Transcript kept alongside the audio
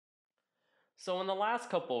So in the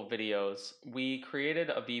last couple of videos, we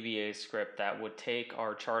created a VBA script that would take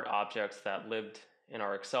our chart objects that lived in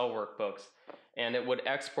our Excel workbooks, and it would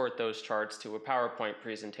export those charts to a PowerPoint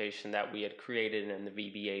presentation that we had created in the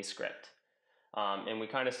VBA script. And we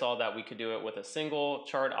kind of saw that we could do it with a single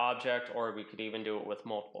chart object, or we could even do it with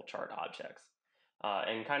multiple chart objects.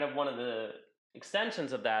 And kind of one of the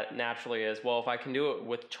extensions of that naturally is, well, if I can do it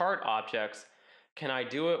with chart objects, can I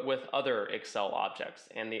do it with other Excel objects?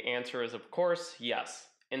 And the answer is, of course, yes.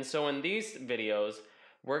 And so in these videos,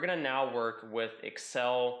 we're going to now work with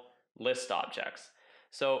Excel list objects.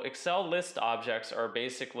 So Excel list objects are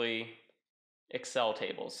basically Excel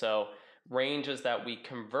tables. So ranges that we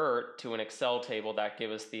convert to an Excel table that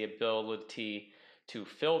give us the ability to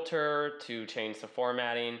filter, to change the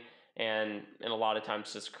formatting, and a lot of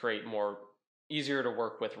times just create easier to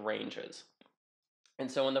work with ranges.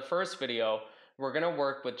 And so in the first video, we're going to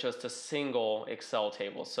work with just a single Excel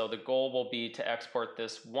table. So the goal will be to export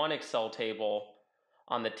this one Excel table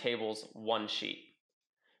on the table's one sheet.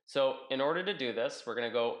 So in order to do this, we're going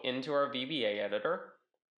to go into our VBA editor.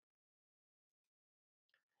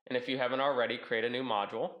 And if you haven't already, create a new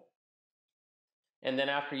module. And then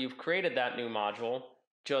after you've created that new module,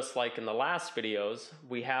 just like in the last videos,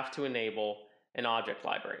 we have to enable an object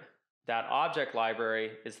library. That object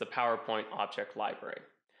library is the PowerPoint object library.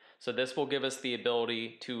 So this will give us the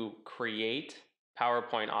ability to create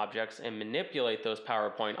PowerPoint objects and manipulate those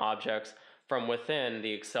PowerPoint objects from within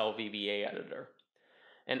the Excel VBA editor.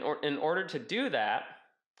 And in order to do that,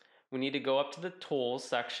 we need to go up to the Tools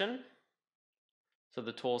section. So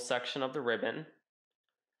the Tools section of the ribbon.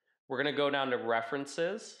 We're going to go down to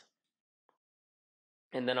References.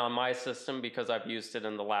 And then on my system, because I've used it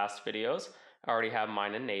in the last videos, I already have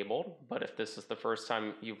mine enabled, but if this is the first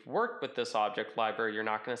time you've worked with this object library, you're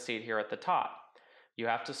not going to see it here at the top. You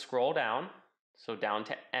have to scroll down, so down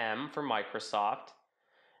to M for Microsoft,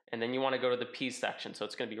 and then you want to go to the P section, so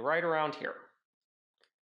it's going to be right around here.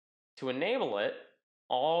 To enable it,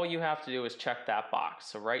 all you have to do is check that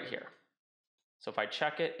box, so right here. So if I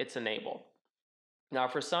check it, it's enabled. Now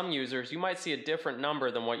for some users, you might see a different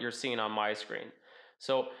number than what you're seeing on my screen.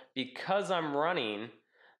 So because I'm running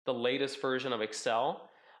the latest version of Excel,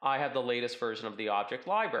 I have the latest version of the object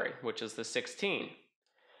library, which is the 16.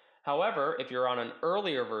 However, if you're on an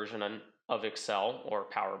earlier version of Excel or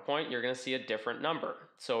PowerPoint, you're going to see a different number.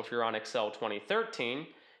 So if you're on Excel 2013,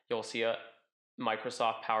 you'll see a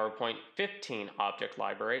Microsoft PowerPoint 15 object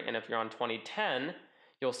library, and if you're on 2010,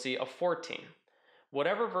 you'll see a 14.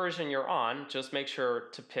 Whatever version you're on, just make sure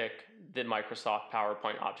to pick the Microsoft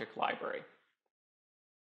PowerPoint object library.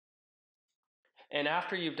 And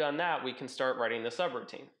after you've done that, we can start writing the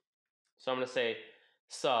subroutine. So I'm going to say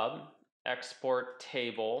sub export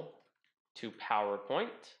table to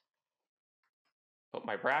PowerPoint, put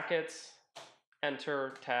my brackets,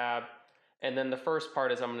 enter, tab, and then the first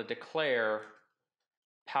part is I'm going to declare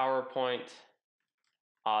PowerPoint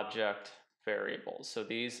object variables. So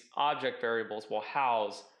these object variables will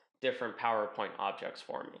house different PowerPoint objects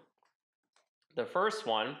for me. The first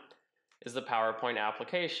one is the PowerPoint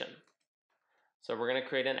application. So we're going to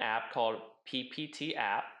create an app called PPT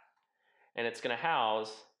app, and it's going to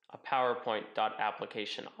house a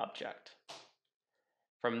PowerPoint.application object.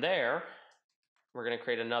 From there, we're going to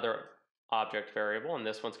create another object variable, and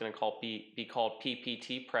this one's going to be called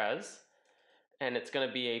PPT pres, and it's going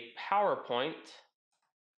to be a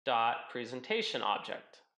PowerPoint.presentation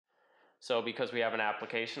object. So because we have an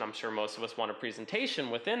application, I'm sure most of us want a presentation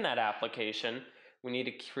within that application, we need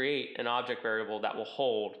to create an object variable that will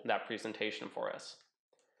hold that presentation for us.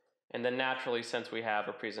 And then naturally, since we have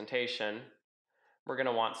a presentation, we're going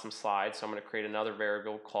to want some slides. So I'm going to create another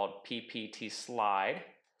variable called PPT slide.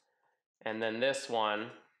 And then this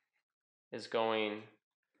one is going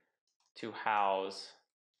to house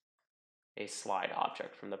a slide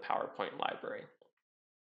object from the PowerPoint library.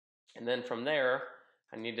 And then from there,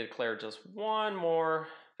 I need to declare just one more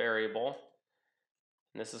variable.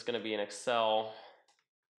 And this is going to be an Excel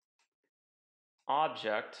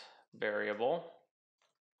object variable.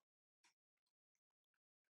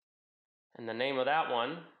 And the name of that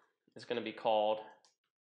one is going to be called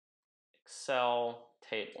Excel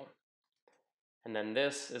table. And then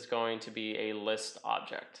this is going to be a list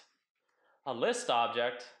object. A list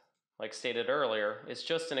object, like stated earlier, is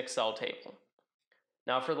just an Excel table.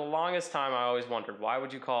 Now for the longest time, I always wondered, why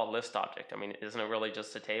would you call it list object? I mean, isn't it really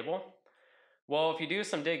just a table? Well, if you do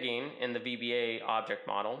some digging in the VBA object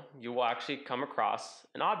model, you will actually come across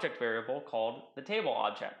an object variable called the table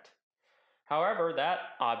object. However,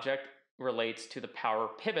 that object relates to the Power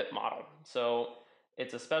Pivot model. So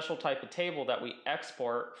it's a special type of table that we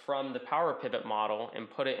export from the Power Pivot model and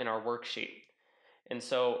put it in our worksheet. And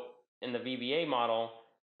so in the VBA model,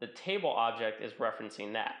 the table object is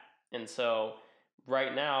referencing that. And so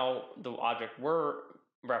right now, the object we're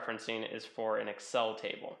referencing is for an Excel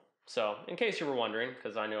table. So in case you were wondering,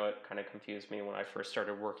 because I know it kind of confused me when I first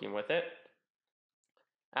started working with it,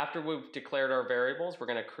 after we've declared our variables, we're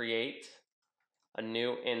going to create a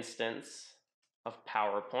new instance of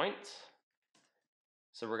PowerPoint.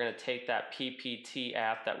 So we're going to take that PPT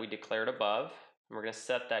app that we declared above, and we're going to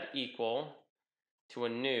set that equal to a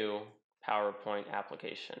new PowerPoint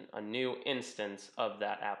application, a new instance of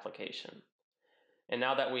that application. And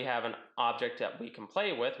now that we have an object that we can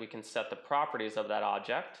play with, we can set the properties of that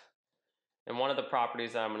object. And one of the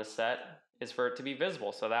properties that I'm going to set is for it to be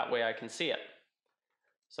visible, so that way I can see it.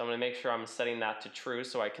 So I'm going to make sure I'm setting that to true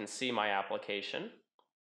so I can see my application.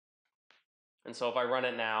 And so if I run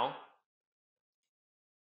it now,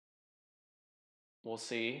 we'll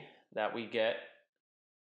see that we get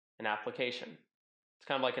an application. It's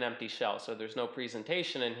kind of like an empty shell, so there's no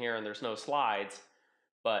presentation in here and there's no slides,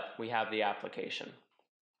 but we have the application.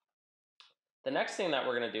 The next thing that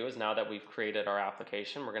we're going to do is, now that we've created our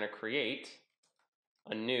application, we're going to create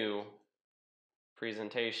a new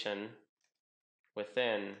presentation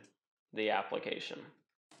within the application.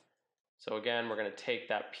 So again, we're going to take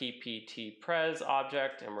that PPT pres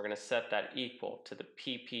object and we're going to set that equal to the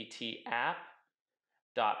PPT app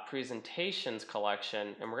dot presentations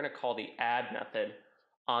collection, and we're going to call the add method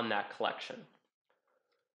on that collection.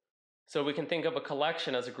 So we can think of a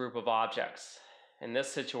collection as a group of objects. In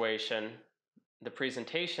this situation, the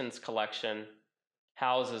presentations collection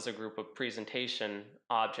houses a group of presentation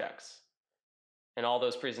objects, and all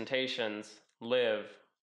those presentations live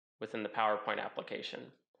within the PowerPoint application.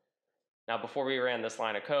 Now, before we ran this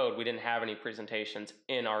line of code, we didn't have any presentations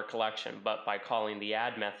in our collection, but by calling the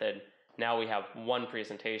add method, now we have one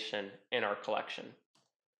presentation in our collection.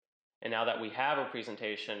 And now that we have a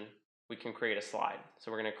presentation, we can create a slide.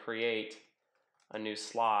 So we're going to create a new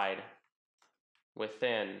slide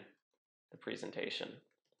within the presentation.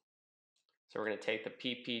 So we're going to take the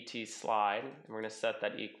PPT slide and we're going to set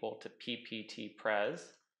that equal to PPT pres.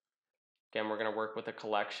 Again, we're going to work with a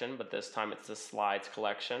collection, but this time it's the slides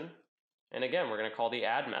collection. And again, we're going to call the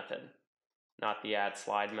add method, not the add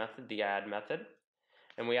slide method, the add method.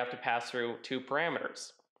 And we have to pass through two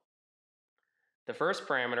parameters. The first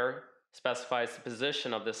parameter specifies the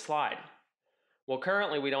position of this slide. Well,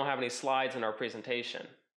 currently we don't have any slides in our presentation,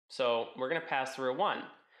 so we're going to pass through a 1,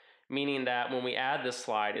 meaning that when we add this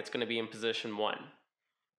slide, it's going to be in position 1.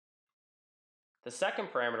 The second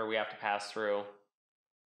parameter we have to pass through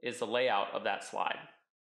is the layout of that slide.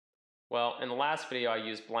 Well, in the last video I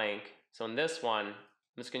used blank, so in this one I'm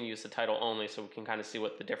just going to use the title only so we can kind of see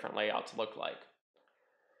what the different layouts look like.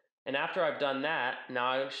 And after I've done that, now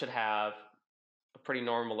I should have a pretty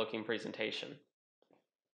normal looking presentation.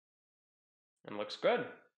 And looks good.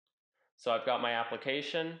 So I've got my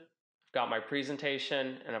application, I've got my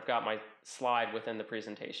presentation, and I've got my slide within the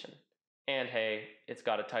presentation. And hey, it's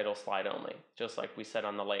got a title slide only, just like we said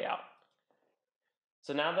on the layout.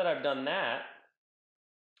 So now that I've done that,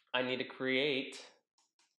 I need to create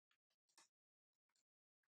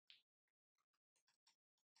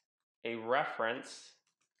a reference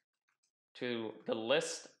to the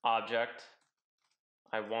list object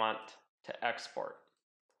I want to export.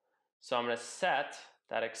 So I'm going to set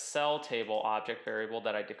that Excel table object variable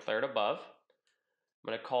that I declared above. I'm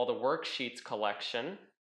going to call the worksheets collection,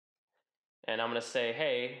 and I'm going to say,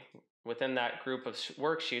 hey, within that group of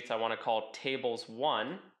worksheets, I want to call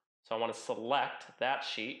tables1. So I want to select that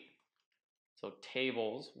sheet. So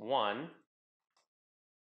tables1.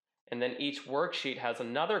 And then each worksheet has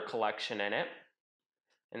another collection in it,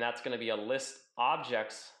 and that's going to be a list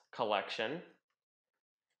objects collection.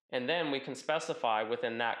 And then we can specify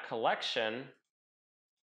within that collection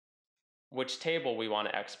which table we want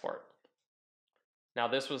to export. Now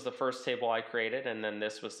this was the first table I created, and then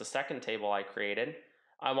this was the second table I created.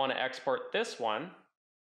 I want to export this one,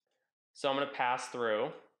 so I'm going to pass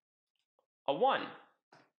through a 1.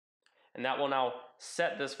 And that will now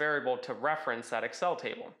set this variable to reference that Excel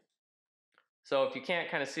table. So if you can't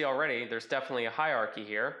kind of see already, there's definitely a hierarchy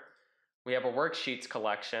here. We have a worksheets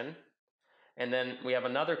collection, and then we have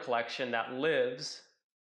another collection that lives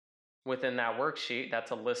within that worksheet.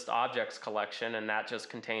 That's a list objects collection, and that just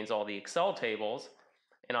contains all the Excel tables.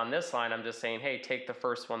 And on this line, I'm just saying, hey, take the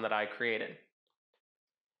first one that I created.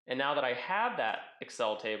 And now that I have that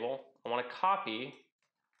Excel table, I want to copy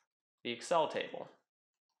the Excel table.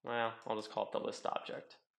 Well, I'll just call it the list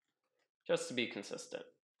object, just to be consistent.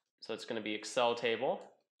 So it's going to be Excel table.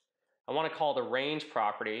 I want to call the range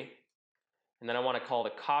property, and then I want to call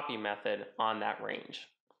the copy method on that range.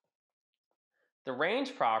 The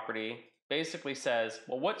range property basically says,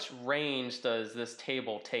 well, which range does this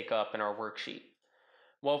table take up in our worksheet?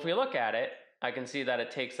 Well, if we look at it, I can see that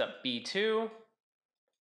it takes up B2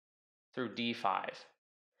 through D5.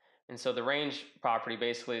 And so the range property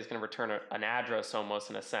basically is going to return an address almost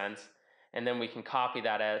in a sense, and then we can copy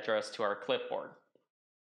that address to our clipboard.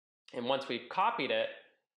 And once we've copied it,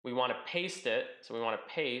 we want to paste it. So we want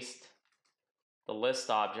to paste the list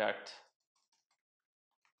object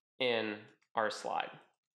in our slide.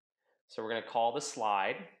 So we're going to call the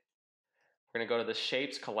slide. We're going to go to the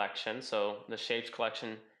shapes collection. So the shapes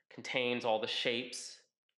collection contains all the shapes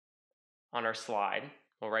on our slide.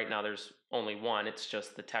 Well, right now there's only one, it's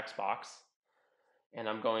just the text box. And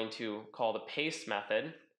I'm going to call the paste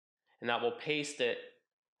method, and that will paste it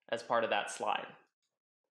as part of that slide.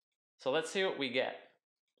 So let's see what we get.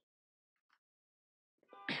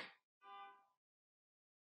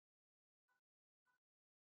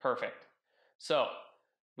 Perfect. So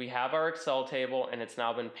we have our Excel table, and it's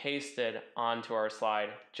now been pasted onto our slide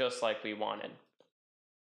just like we wanted.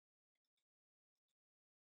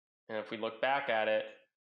 And if we look back at it,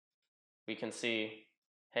 we can see,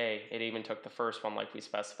 hey, it even took the first one like we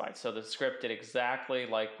specified. So the script did exactly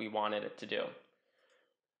like we wanted it to do.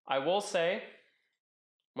 I will say,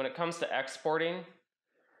 when it comes to exporting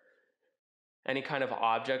any kind of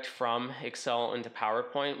object from Excel into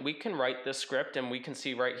PowerPoint, we can write this script and we can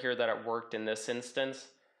see right here that it worked in this instance.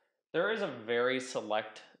 There is a very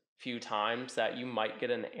select few times that you might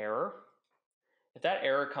get an error. If that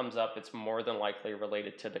error comes up, it's more than likely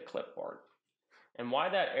related to the clipboard. And why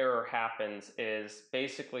that error happens is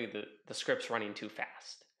basically the script's running too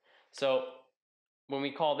fast. So when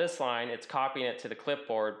we call this line, it's copying it to the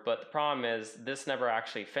clipboard, but the problem is this never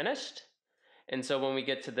actually finished. And so when we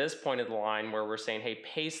get to this point of the line where we're saying, hey,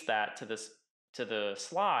 paste that to the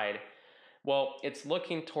slide, well, it's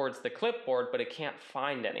looking towards the clipboard, but it can't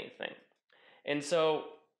find anything. And so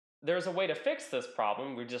there's a way to fix this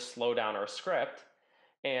problem. We just slow down our script.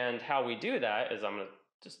 And how we do that is, I'm going to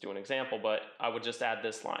just do an example, but I would just add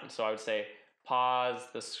this line. So I would say, pause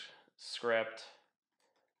the script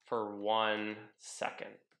for 1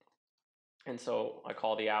 second. And so I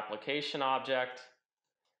call the application object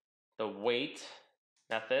the wait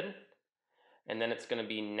method, and then it's going to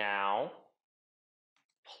be now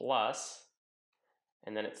plus,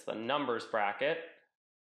 and then it's the numbers bracket,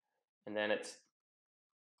 and then it's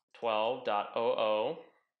 12.00,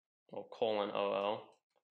 or colon 00,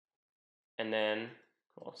 and then,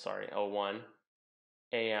 well, sorry, 01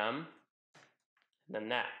 AM, and then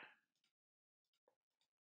that.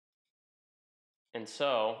 And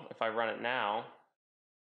so if I run it now,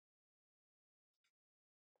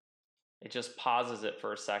 it just pauses it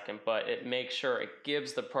for a second, but it makes sure it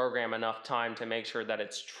gives the program enough time to make sure that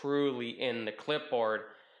it's truly in the clipboard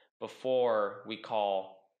before we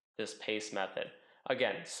call this paste method.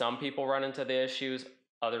 Again, some people run into the issues,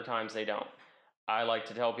 other times they don't. I like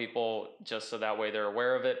to tell people just so that way they're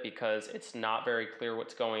aware of it, because it's not very clear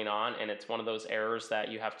what's going on, and it's one of those errors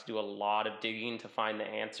that you have to do a lot of digging to find the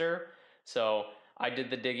answer. So I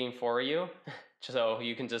did the digging for you, so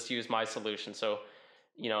you can just use my solution. So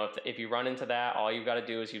you know, if you run into that, all you've got to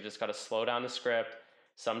do is you've just got to slow down the script.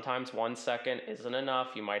 Sometimes 1 second isn't enough.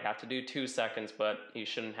 You might have to do 2 seconds, but you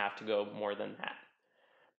shouldn't have to go more than that.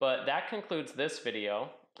 But that concludes this video.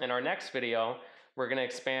 In our next video, we're going to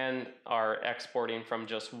expand our exporting from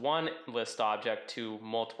just one list object to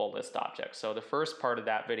multiple list objects. So the first part of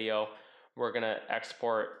that video, we're going to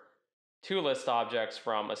export 2 list objects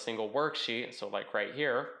from a single worksheet, so like right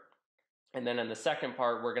here. And then in the second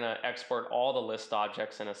part, we're going to export all the list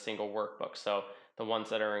objects in a single workbook, so the ones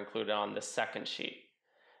that are included on the second sheet.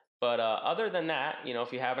 But other than that, you know,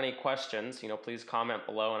 if you have any questions, you know, please comment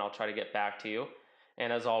below and I'll try to get back to you.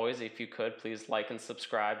 And as always, if you could, please like and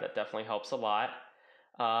subscribe. That definitely helps a lot.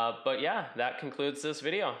 But yeah, that concludes this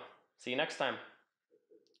video. See you next time.